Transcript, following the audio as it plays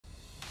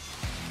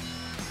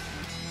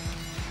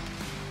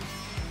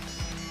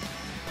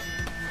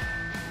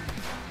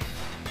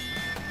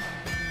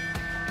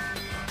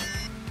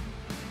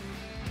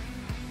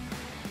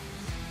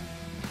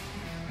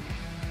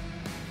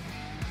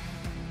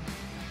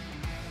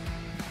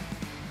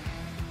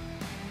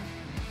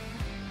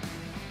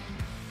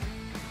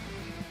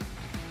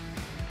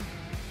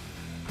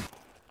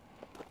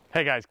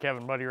Hey guys,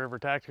 Kevin, Muddy River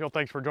Tactical.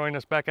 Thanks for joining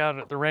us back out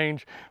at the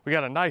range. We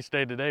got a nice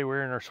day today. We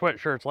were in our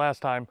sweatshirts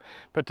last time,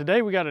 but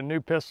today we got a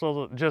new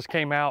pistol that just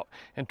came out.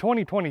 In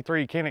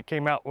 2023, Canik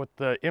came out with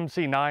the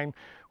MC9,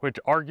 which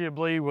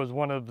arguably was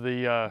one of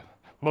the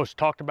most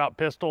talked about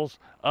pistols.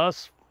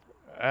 Us,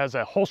 as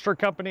a holster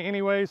company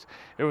anyways,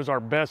 it was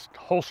our best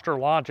holster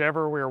launch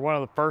ever. We were one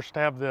of the first to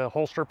have the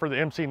holster for the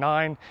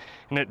MC9,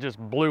 and it just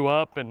blew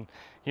up and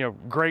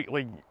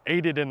greatly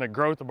aided in the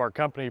growth of our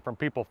company from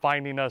people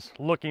finding us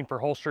looking for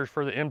holsters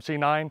for the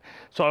MC9.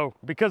 So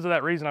because of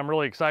that reason, I'm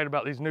really excited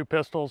about these new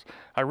pistols.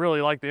 I really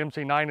like the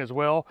MC9 as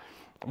well,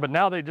 but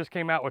now they just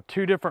came out with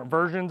two different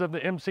versions of the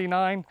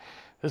MC9.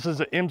 This is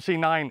the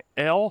MC9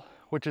 L,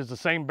 which is the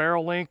same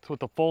barrel length with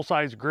the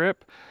full-size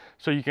grip,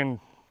 so you can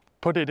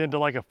put it into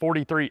like a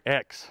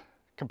 43X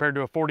compared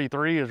to a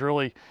 43 is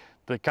really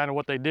the kind of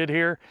what they did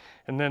here.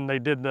 And then they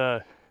did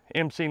the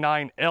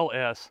MC9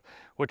 LS,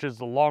 which is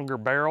the longer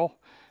barrel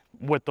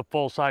with the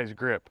full-size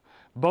grip.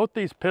 Both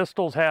these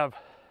pistols have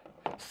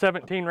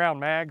 17 round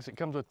mags. It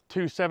comes with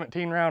two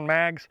 17 round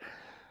mags.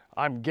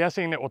 I'm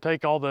guessing it will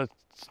take all the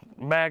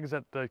mags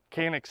that the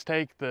Caniks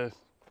take, the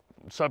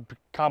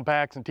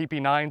subcompacts and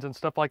TP9s and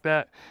stuff like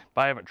that,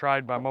 but I haven't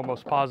tried, but I'm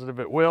almost positive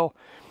it will.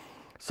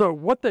 So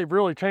what they've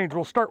really changed,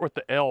 we'll start with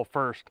the L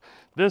first.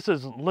 This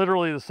is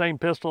literally the same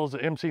pistol as the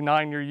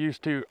MC9 you're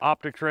used to,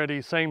 optics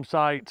ready, same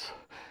sights,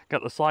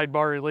 got the slide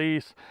bar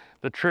release,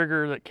 the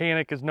trigger that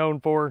Canik is known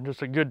for,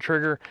 just a good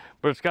trigger,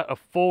 but it's got a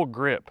full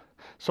grip.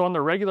 So on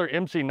the regular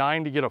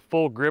MC9, to get a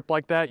full grip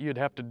like that, you'd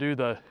have to do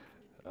the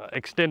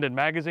extended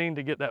magazine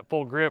to get that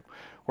full grip,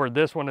 where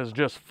this one is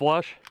just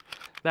flush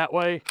that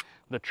way.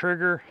 The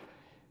trigger,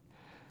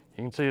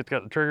 you can see it's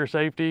got the trigger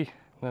safety,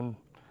 and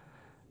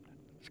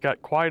it's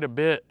got quite a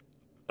bit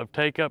of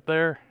take up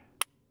there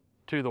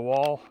to the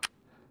wall.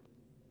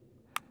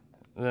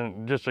 And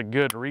then just a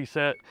good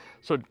reset.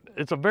 So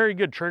it's a very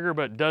good trigger,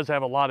 but it does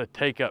have a lot of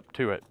take up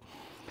to it.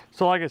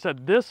 So like I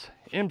said, this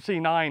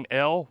MC9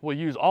 L will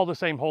use all the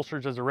same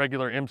holsters as a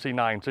regular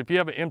MC9. So if you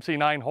have an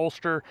MC9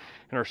 holster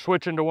and are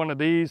switching to one of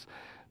these,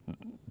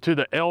 to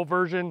the L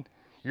version,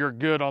 you're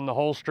good on the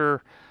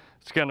holster.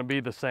 It's gonna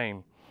be the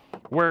same.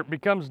 Where it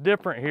becomes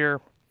different here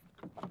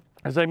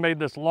is they made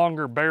this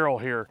longer barrel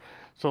here.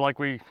 So like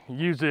we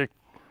use the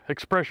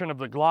expression of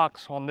the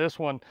Glocks on this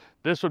one,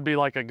 this would be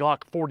like a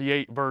Glock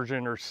 48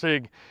 version or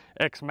SIG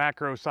X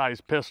macro size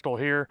pistol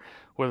here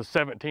with a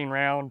 17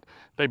 round.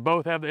 They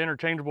both have the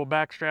interchangeable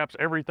back straps.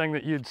 Everything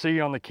that you'd see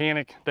on the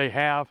Canik, they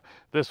have.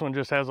 This one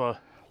just has a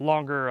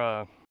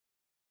longer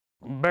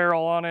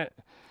barrel on it.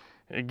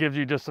 It gives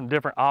you just some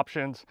different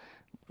options.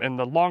 And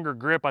the longer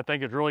grip, I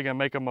think, is really gonna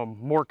make them a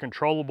more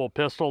controllable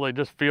pistol. They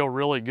just feel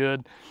really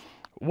good.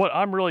 What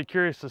I'm really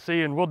curious to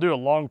see, and we'll do a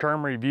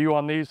long-term review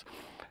on these,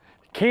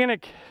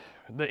 Canik,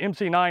 the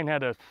MC9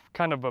 had a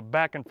kind of a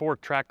back and forth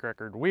track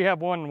record. We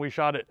have one, we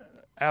shot it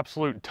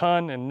absolute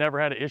ton and never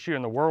had an issue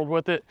in the world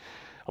with it.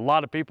 A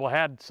lot of people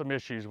had some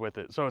issues with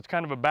it. So it's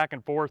kind of a back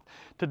and forth.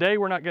 Today,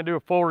 we're not gonna do a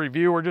full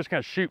review. We're just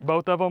gonna shoot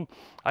both of them.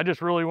 I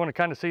just really wanna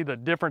kind of see the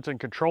difference in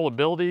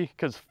controllability,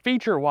 because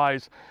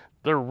feature-wise,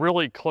 they're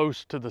really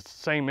close to the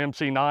same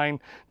MC9,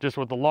 just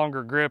with the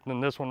longer grip than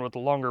this one with the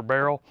longer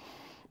barrel.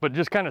 But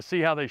just kind of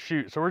see how they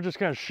shoot. So we're just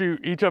gonna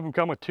shoot, each of them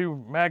come with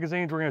two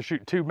magazines. We're gonna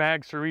shoot two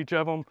mags through each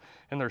of them,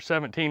 and they're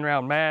 17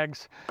 round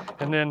mags.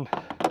 And then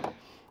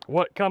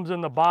what comes in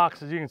the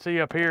box, as you can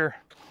see up here,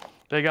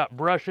 they got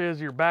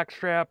brushes, your back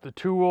strap, the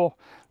tool,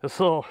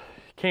 this little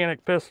Canik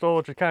pistol,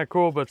 which is kind of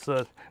cool, but it's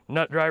a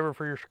nut driver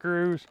for your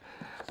screws.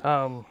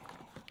 And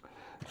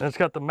it's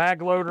got the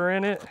mag loader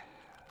in it,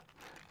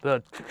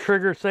 the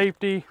trigger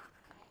safety,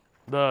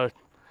 the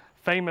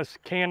famous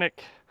Canik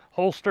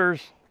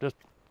holsters, just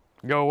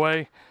go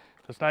away.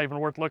 It's not even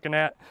worth looking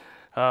at.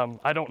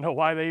 I don't know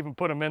why they even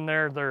put them in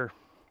there.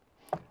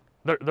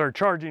 They're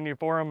charging you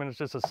for them, and it's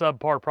just a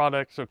subpar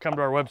product. So come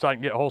to our website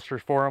and get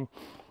holsters for them.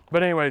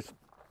 But anyways,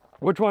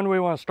 which one do we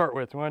want to start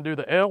with? We want to do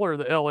the L or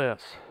the LS?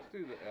 Let's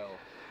do the L.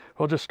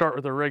 We'll just start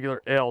with the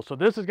regular L. So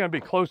this is going to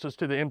be closest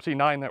to the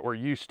MC9 that we're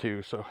used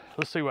to. So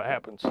let's see what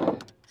happens.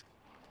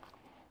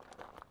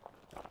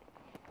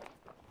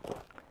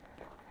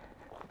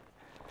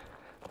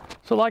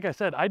 So like I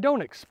said, I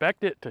don't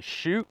expect it to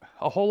shoot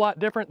a whole lot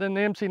different than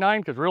the MC9,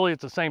 because really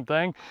it's the same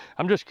thing.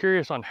 I'm just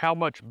curious on how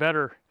much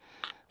better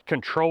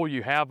control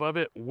you have of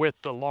it with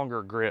the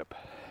longer grip.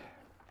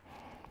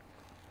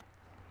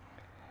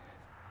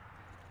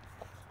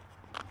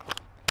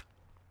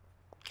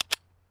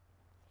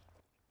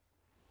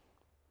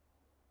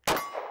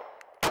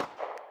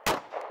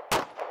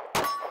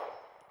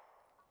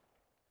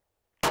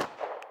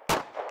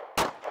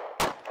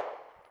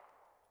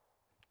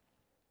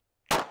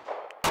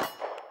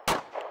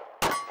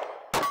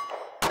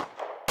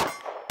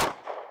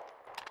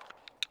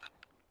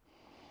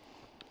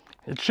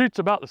 It shoots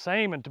about the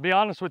same, and to be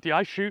honest with you,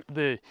 I shoot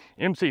the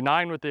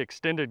MC9 with the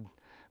extended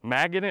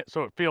mag in it,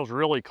 so it feels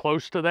really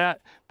close to that,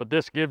 but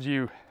this gives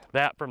you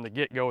that from the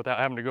get-go without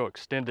having to go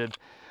extended.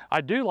 I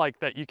do like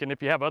that you can,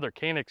 if you have other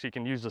Caniks, you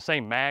can use the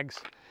same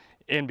mags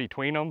in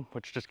between them,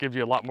 which just gives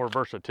you a lot more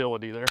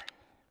versatility there.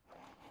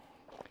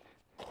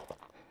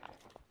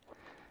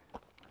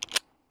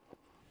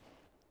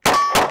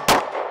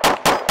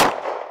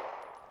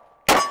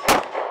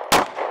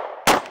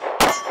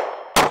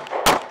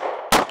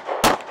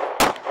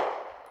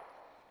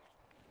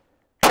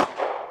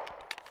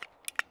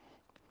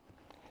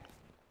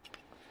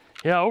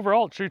 Yeah,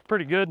 overall it shoots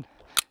pretty good.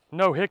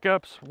 No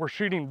hiccups. We're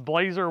shooting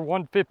Blazer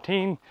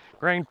 115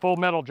 grain full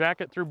metal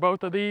jacket through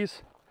both of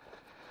these.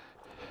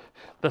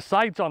 The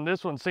sights on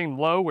this one seem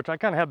low, which I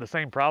kind of have the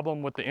same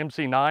problem with the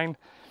MC9.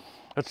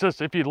 It's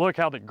just, if you look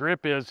how the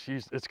grip is,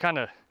 it's kind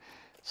of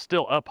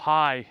still up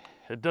high.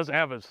 It doesn't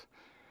have as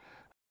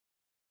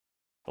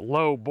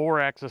low bore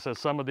axis as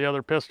some of the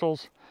other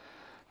pistols,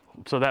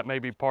 so that may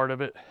be part of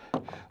it.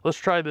 Let's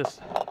try this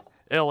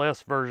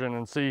LS version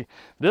and see.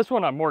 This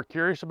one I'm more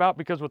curious about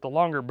because with the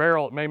longer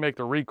barrel it may make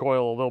the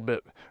recoil a little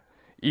bit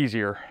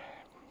easier.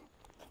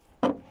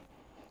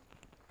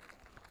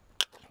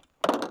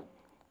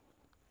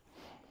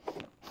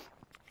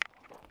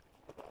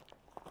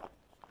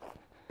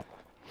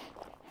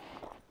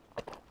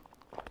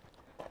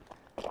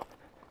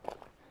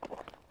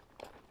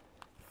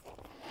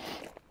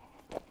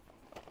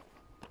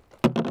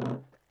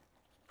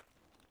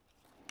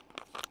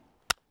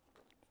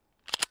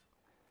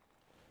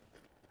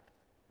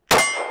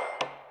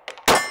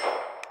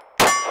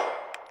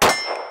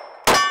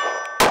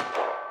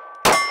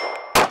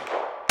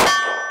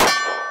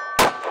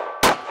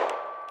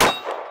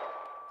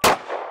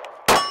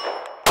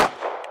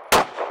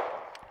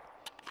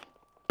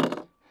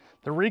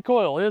 The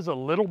recoil is a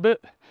little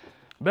bit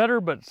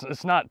better, but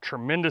it's not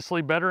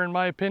tremendously better in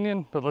my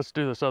opinion. But let's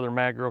do this other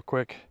mag real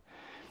quick.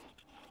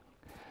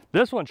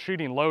 This one's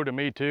shooting low to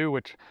me too,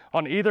 which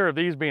on either of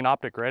these being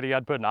optic ready,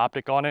 I'd put an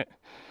optic on it.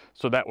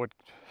 So that would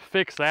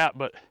fix that.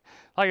 But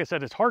like I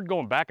said, it's hard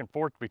going back and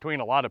forth between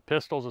a lot of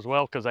pistols as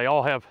well, because they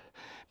all have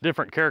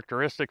different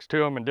characteristics to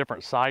them and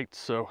different sights.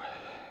 So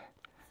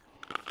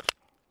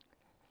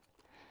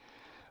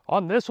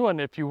on this one,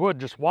 if you would,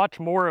 just watch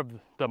more of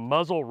the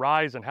muzzle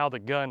rise and how the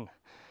gun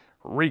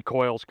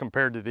recoils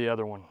compared to the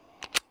other one.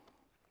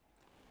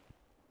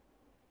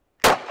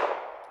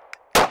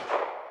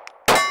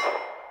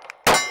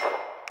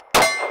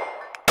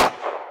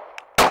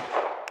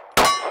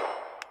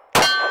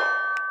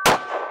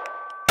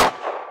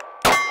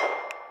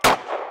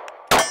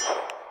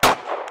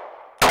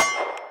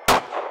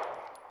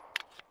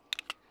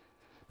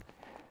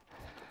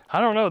 I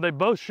don't know, they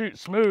both shoot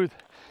smooth.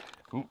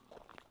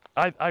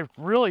 I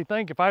really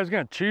think if I was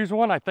going to choose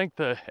one, I think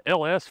the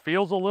LS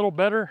feels a little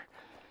better.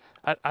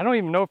 I don't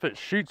even know if it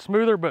shoots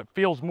smoother, but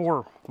feels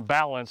more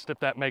balanced, if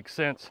that makes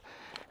sense.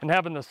 And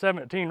having the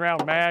 17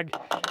 round mag,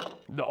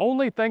 the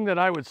only thing that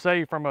I would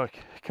say from a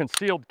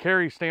concealed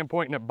carry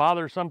standpoint, and it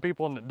bothers some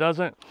people and it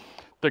doesn't,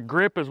 the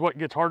grip is what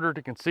gets harder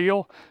to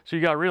conceal. So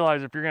you got to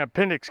realize if you're going to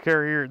appendix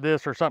carry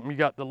this or something, you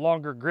got the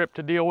longer grip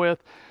to deal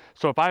with.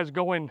 So if I was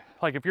going,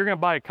 like if you're going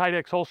to buy a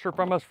Kydex holster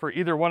from us for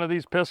either one of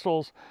these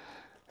pistols,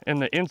 in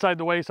the inside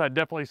the waist, I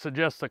definitely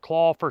suggest the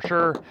claw for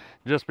sure,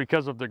 just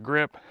because of the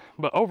grip.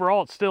 But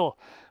overall, it's still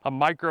a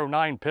micro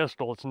 9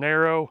 pistol. It's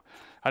narrow.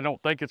 I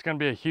don't think it's going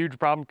to be a huge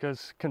problem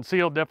because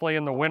concealed definitely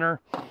in the winter,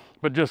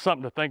 but just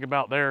something to think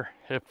about there.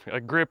 If a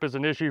grip is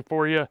an issue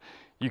for you,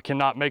 you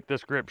cannot make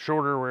this grip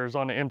shorter, whereas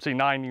on the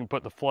MC9, you can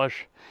put the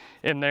flush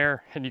in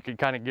there and you can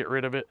kind of get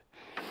rid of it.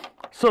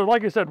 So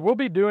like I said, we'll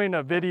be doing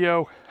a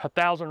video,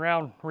 1,000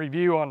 round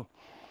review on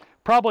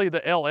probably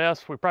the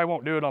LS. We probably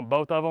won't do it on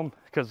both of them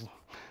because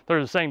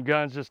they're the same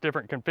guns, just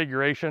different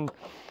configuration.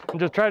 And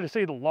just try to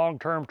see the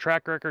long-term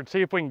track record,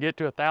 see if we can get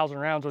to 1,000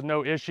 rounds with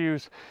no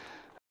issues.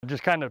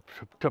 Just kind of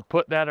to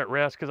put that at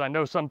rest, because I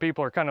know some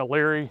people are kind of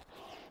leery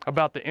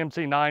about the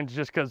MC9s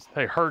just because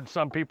they heard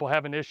some people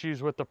having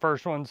issues with the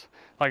first ones.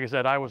 Like I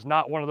said, I was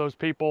not one of those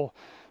people,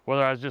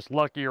 whether I was just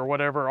lucky or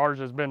whatever. Ours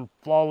has been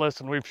flawless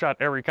and we've shot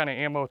every kind of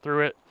ammo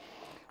through it.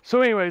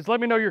 So anyways, let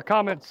me know your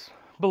comments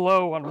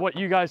below on what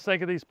you guys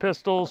think of these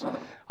pistols.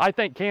 I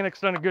think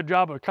Canik's done a good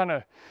job of kind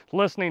of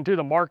listening to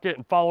the market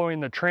and following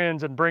the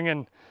trends and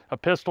bringing a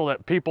pistol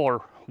that people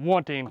are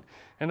wanting.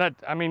 And that,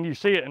 I mean, you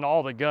see it in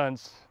all the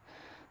guns.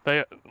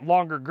 They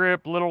longer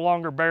grip, little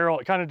longer barrel.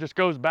 It kind of just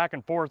goes back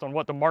and forth on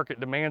what the market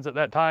demands at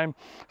that time.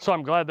 So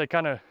I'm glad they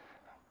kind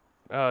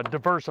of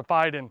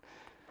diversified and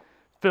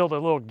filled a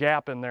little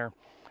gap in there.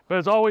 But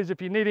as always,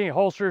 if you need any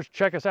holsters,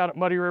 check us out at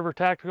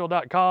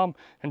muddyrivertactical.com.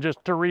 And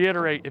just to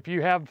reiterate, if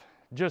you have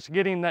just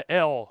getting the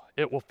L,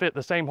 it will fit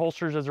the same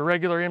holsters as a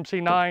regular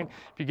MC9.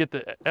 If you get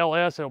the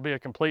LS, it'll be a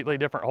completely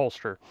different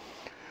holster.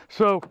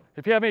 So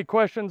if you have any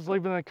questions,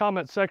 leave them in the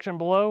comments section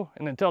below.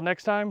 And until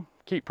next time,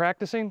 keep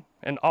practicing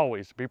and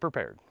always be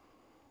prepared.